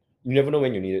 You never know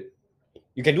when you need it.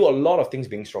 You can do a lot of things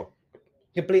being strong.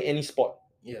 You can play any sport.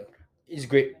 Yeah. It's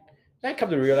great. Then I come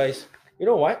to realize, you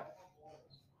know what?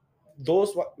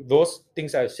 Those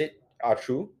things I've said are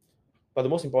true, but the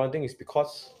most important thing is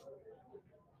because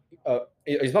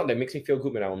it's not that it makes me feel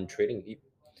good when I'm training. It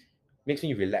makes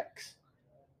me relax.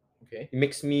 Okay. It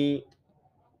makes me,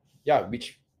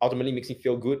 which ultimately makes me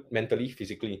feel good mentally,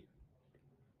 physically.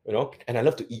 And I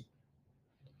love to eat.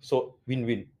 So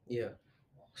win-win. Yeah.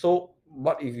 So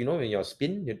what if when you're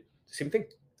spin, same thing.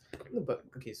 No, but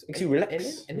okay. So Makes you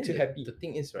relax, and makes then you happy. The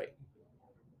thing is, right,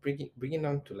 bringing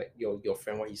down to like your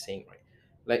friend, what he's saying, right?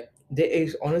 Like there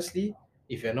is honestly,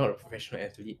 if you're not a professional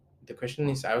athlete, the question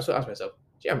is, I also ask myself,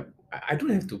 I don't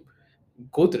have to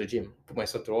go to the gym, put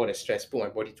myself through all that stress, put my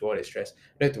body through all that stress.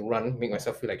 I don't have to run, make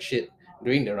myself feel like shit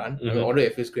during the run. I mean, although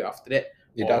it feels great after that,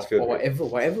 It does feel or great.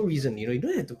 whatever reason, you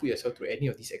don't have to put yourself through any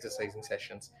of these exercising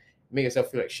sessions. Make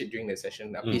yourself feel like shit during the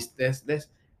session. Now, please, let's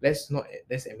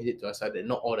admit it to ourselves that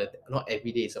not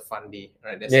every day is a fun day,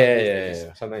 right? There's some days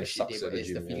that is Sometimes a it shit day, sucks but at the it's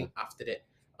the gym. feeling after that.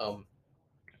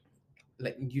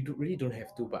 Like you really don't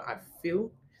have to, but I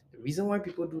feel the reason why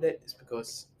people do that is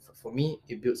because for me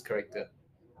it builds character,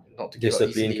 not to give up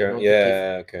Discipline, easily, not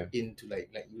to okay. give into like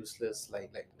useless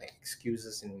like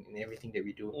excuses in everything that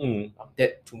we do. Mm.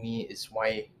 That to me is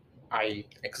why I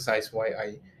exercise, why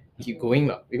I keep going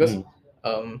lah. Because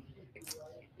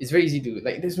it's very easy to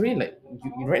like. There's really like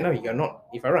you right now. You're not.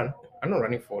 If I run, I'm not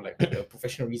running for like a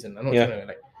professional reason. I'm not Yeah. trying to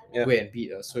like go and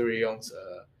beat Suri Young's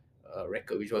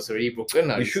record, which was already broken.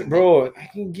 You should, recently. bro. I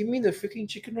can give me the freaking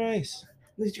chicken rice.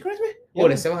 The chicken rice, man? Yeah. Oh,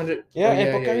 the 700. Yeah, oh,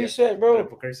 and Pocari Sweat, bro. Oh, the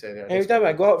Pocari Sweat, yeah, Every that's time cool.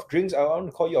 I go out for drinks, I want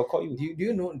to call you. I'll call you. Do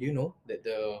you know that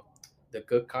the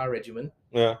Gurkha regiment?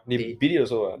 Yeah, they beat it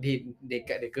also. They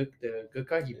got the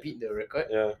Gurkha. He beat the record.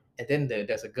 Yeah. And then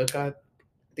there's a Gurkha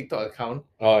TikTok account.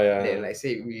 Oh yeah. They like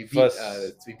say we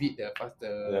beat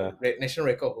the national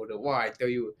record holder. Wow, I tell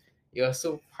you, it was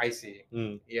so pricey.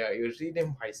 Yeah, it was really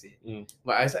damn pricey.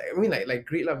 But I mean like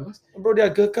great lah, because bro, they are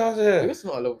Gurkhas because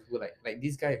not a lot of people like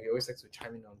this guy. He always likes to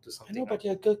chime in onto something. I know, but they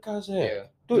are Gurkhas. Yeah,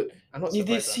 dude. I'm not If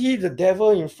they surprised. see the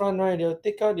devil in front, right, they'll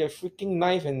take out their freaking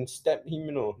knife and stab him.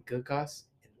 Gurkhas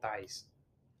and Thais.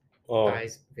 Oh.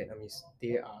 Thais, Vietnamese.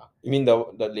 They are. You mean the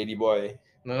lady boy?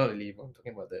 No, not really. I'm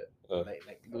talking about the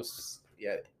like those.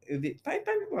 Yeah, the Thai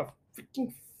people are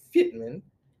freaking fit, man.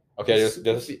 Okay,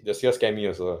 just here scare me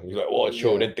also. You're like, oh,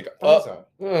 show, then take Thais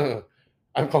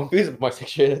I'm confused with my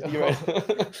sexuality, right?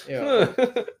 Yeah.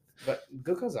 But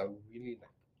Gurkhas are really like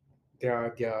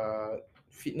their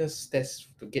fitness tests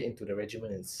to get into the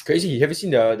regiment is Crazy. Have you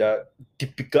seen the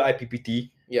typical IPPT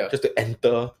yeah. just to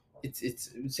enter? It's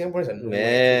Singaporeans are nowhere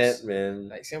Mad, close. man.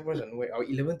 Like Singaporeans are nowhere. Our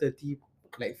 11:30,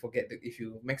 like forget the, if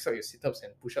you max out your sit-ups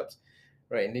and push-ups,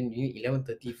 right, and then you need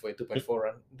 11:30 for a 2.4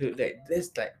 run. Dude, like there's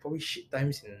like probably shit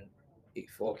times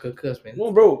for Gurkhas, man.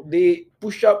 No, bro. They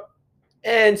push up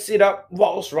and sit up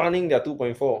whilst running their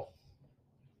 2.4.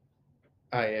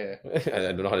 Ah yeah. I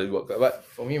don't know how this works, but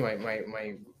For me, my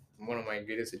one of my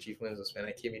greatest achievements was when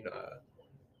I came in.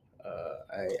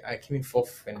 I came in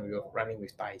fourth when we were running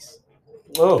with ties.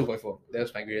 oh, 2.4. That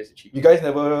was my greatest you achievement. guys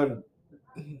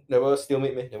never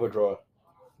stalemate, man. Never draw.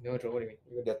 No, what do you mean?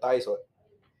 You got their ties, what?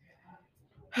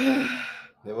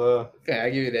 Never. Okay, I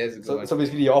give you that as a good one. So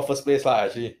basically, you're all first place, lah.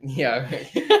 Actually, Yeah,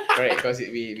 right. Because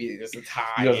we it was a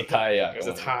tie. you was a tie, yeah. It was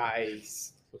a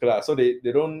ties. Okay, lah. So they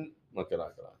don't. Okay, lah.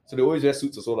 Okay, lah. So they always wear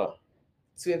suits also, lah.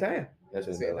 Suit and tie. That's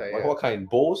Suit and tie, Like yeah. what kind?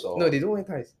 Bows or? No, they don't wear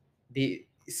ties. They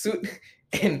suit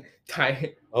and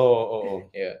tie. Oh.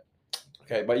 Yeah,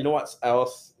 Okay, but you know what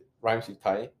else rhymes with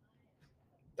tie?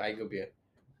 tiger beer.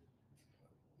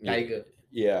 Yeah. Tiger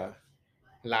Yeah.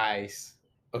 lies,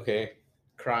 Okay.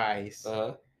 cries,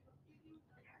 Uh-huh.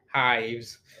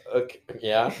 hives, Okay.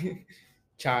 Yeah.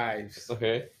 chives.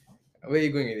 Okay. Where are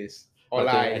you going with this? All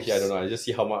Nothing. lives. Actually, I don't know. I just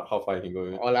see how far I can go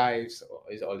with it. All lives. Or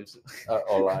is it olives?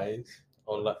 All lives.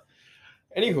 All li-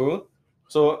 Anywho,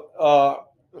 so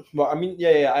well, I mean,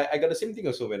 I got the same thing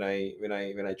also when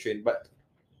I train, but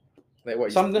Like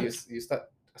what? Sometimes- You start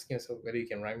asking yourself whether you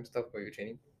can rhyme stuff while you're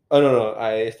training. no,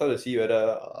 I start to see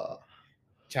whether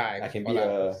Chive. I can all be a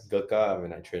lives. Gurkha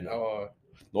when I train. Oh,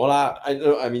 No lah,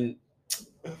 I mean,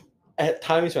 at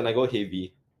times when I go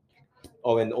heavy,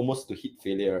 or when almost to hit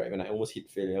failure, right? When I almost hit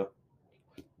failure,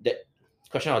 that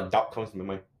question of doubt comes to my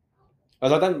mind. A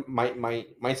lot of time, my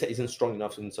mindset isn't strong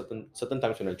enough in certain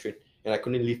times when I train, and I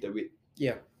couldn't lift the weight.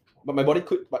 yeah. But my body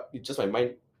could, but it's just my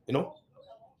mind, you know.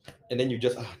 And then you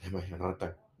just never mind, another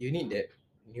time. You need that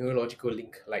neurological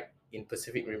link, like in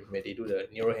Pacific Rim where they do the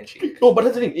neural handshake. No, but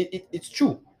that's the thing. It's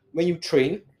true. When you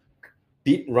train,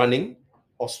 be it running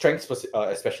or strength,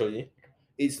 especially,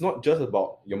 it's not just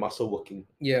about your muscle working.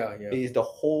 Yeah. It is the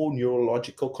whole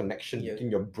neurological connection Yeah. between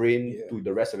your brain Yeah. to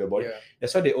the rest of your body. Yeah.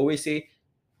 That's why they always say,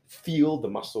 feel the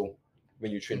muscle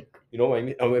when you train. You know what I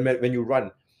mean? And when you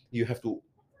run, you have to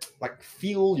like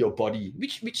feel your body,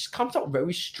 which comes out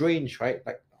very strange, right?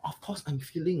 Like, of course I'm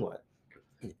feeling what,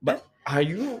 but are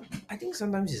you? I think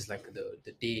sometimes it's like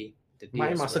the day. The day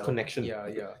Mind as muscle well. connection. Yeah.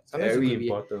 Sometimes Very you could be,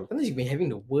 important. sometimes you can be having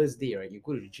the worst day, right? You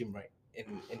go to the gym, right?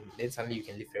 And then suddenly you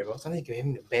can lift very well. Sometimes you can be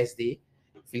having the best day,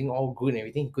 feeling all good and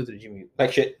everything. You go to the gym, you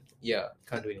Like shit.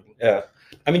 can't do anything. Yeah.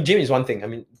 I mean, gym is one thing. I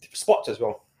mean, sports as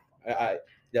well.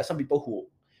 There are some people who,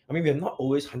 I mean, we're not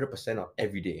always 100% on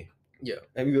every day. Yeah.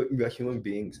 And we are human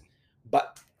beings.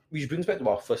 But which brings back to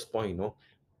our first point,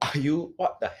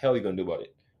 what the hell are you gonna do about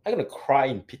it? I'm gonna cry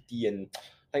in pity and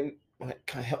like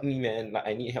can't help me, man. Like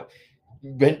I need help.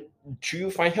 When do you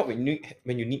find help when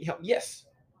you need help? Yes.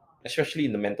 Especially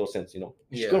in the mental sense,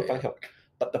 you're gonna find help.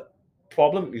 But the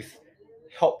problem with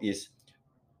help is,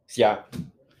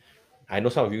 I know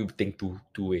some of you think two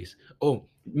ways. Oh,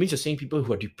 it means you're saying people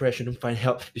who are depressed shouldn't find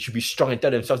help. They should be strong and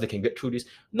tell themselves they can get through this.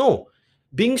 No,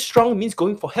 being strong means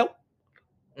going for help.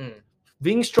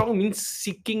 Being strong means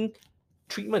seeking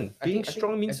treatment. I Being think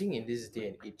strong means in this day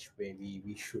and age where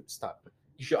we should start.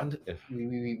 you should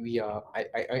We are.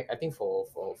 I think for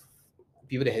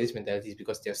people that have this mentality is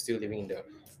because they're still living in the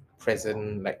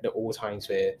present, like the old times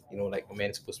where like a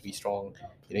man's supposed to be strong. Oh,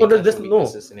 you there's can't show no.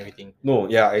 weaknesses and everything. No,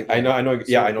 I know.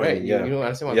 So, I know. Right, Yeah. you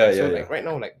understand what Yeah, I mean? So yeah, like right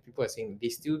now, like people are saying they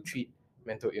still treat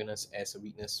mental illness as a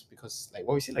weakness because like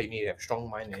what we say, like you need to have a strong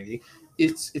mind and everything.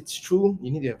 It's true, you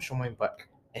need to have a strong mind, but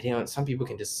at the end, some people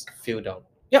can just feel down.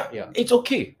 Yeah. It's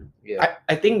okay. Yeah.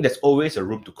 I think there's always a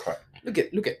room to cry. Look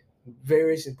at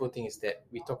very simple thing is that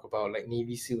we talk about like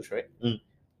Navy SEALs, right?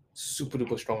 Super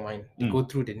duper strong mind. They go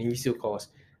through the Navy SEAL course.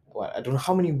 What I don't know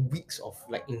how many weeks of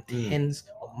like intense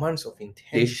or months of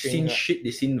intense They've training. seen shit.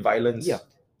 They've seen violence. Yeah.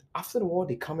 After the war,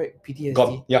 they come back PTSD.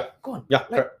 Gone. Yeah. Gone. Yeah. Like,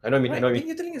 Correct. I know what you mean. right? I know what you Then mean.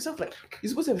 you're telling yourself like you're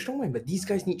supposed to have a strong mind, but these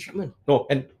guys need treatment. No,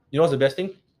 and you know what's the best thing?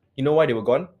 You know why they were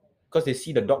gone? Because they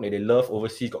see the dog that they love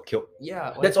overseas got killed.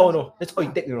 Yeah. That's all. No, that's all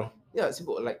you take. Yeah,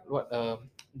 simple. Like what?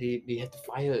 They had to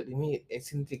fire. They may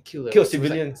accidentally kill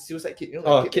civilians. Suicide kid.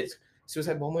 Kids.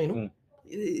 Suicide bomber.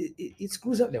 It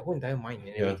screws up their whole entire mind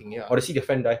and everything. Yeah. Or they see their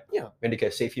friend die. Yeah. When they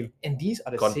can save him. And these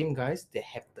are the Gone. same guys that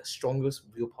have the strongest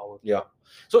willpower. Yeah.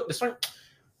 So that's why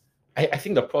I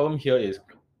think the problem here is,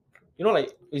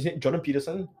 like, is it Jordan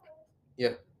Peterson?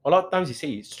 Yeah. A lot of times you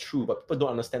say it's true, but people don't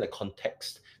understand the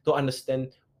context. don't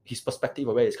understand his perspective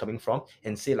or where it's coming from,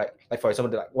 and say like for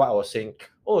example, like what I was saying,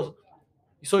 oh,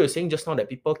 so you're saying just now that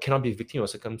people cannot be victim of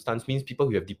circumstance means people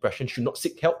who have depression should not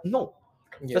seek help? No,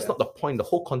 that's not the point. The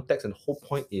whole context and the whole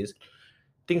point is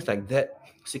things like that.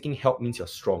 Seeking help means you're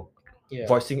strong. Yeah.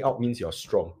 Voicing out means you're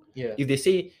strong. Yeah. If they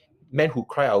say men who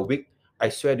cry are weak, I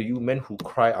swear to you, men who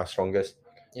cry are strongest.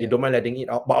 They don't mind letting it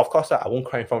out. But of course, I won't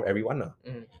cry in front of everyone.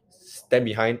 Stand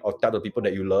behind or tell the people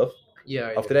that you love.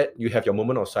 Yeah. After that, you have your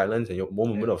moment of silence and your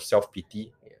moment of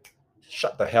self-pity.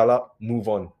 Shut the hell up, move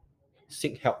on.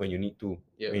 Seek help when you need to.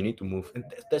 When you need to move. And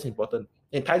that's important.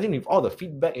 And ties in with all the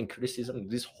feedback and criticism in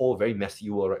this whole very messy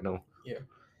world right now.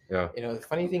 Yeah. You know, the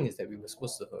funny thing is that we were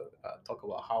supposed to talk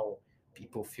about how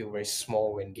people feel very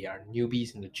small when they are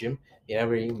newbies in the gym. They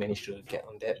never really managed to get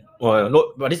on that. Well,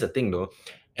 no, but this is the thing though.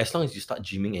 As long as you start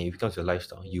gymming and it becomes your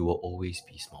lifestyle, you will always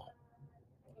be small.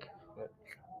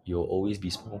 You will always be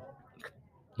small.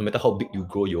 No matter how big you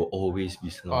grow, you'll always be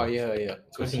small. Oh yeah.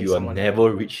 Because you will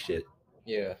never reach it.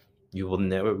 Yeah. You will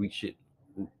never reach it.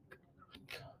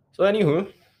 So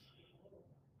anywho,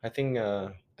 I think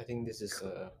this is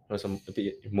was a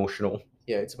bit emotional.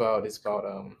 Yeah, it's about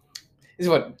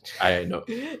I know.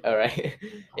 All right.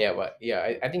 Yeah, but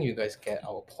yeah, I think you guys get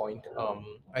our point.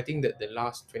 I think that the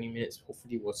last 20 minutes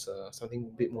hopefully was something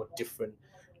a bit more different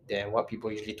than what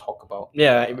people usually talk about.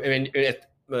 Yeah, I mean,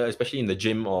 especially in the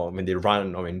gym or when they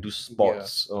run or when they do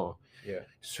sports or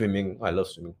swimming. I love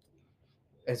swimming.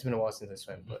 It's been a while since I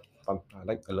swam, but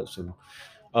I love swimming.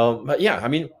 But yeah, I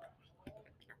mean,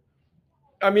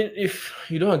 if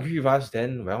you don't agree with us,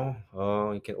 then well,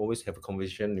 you can always have a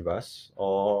conversation with us,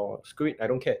 or screw it, I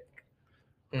don't care.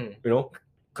 You know,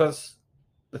 because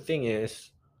the thing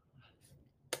is,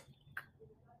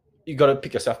 you gotta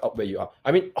pick yourself up where you are.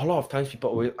 I mean, a lot of times people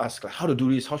always ask like, how to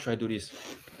do this? How should I do this?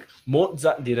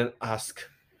 Mozart didn't ask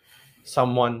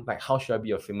someone like, how should I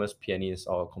be a famous pianist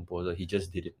or a composer? He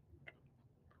just did it.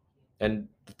 And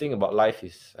the thing about life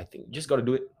is, I think you just gotta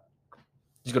do it.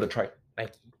 You just gotta try.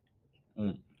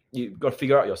 You gotta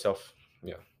figure out yourself.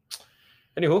 Yeah.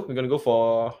 Anywho, we're gonna go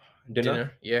for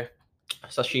dinner. Yeah.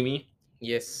 Sashimi.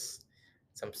 Yes.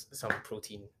 Some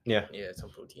protein. Yeah. Yeah, some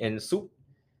protein. And soup.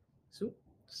 Soup.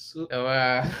 Soup. All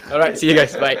right. See you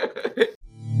guys. Bye.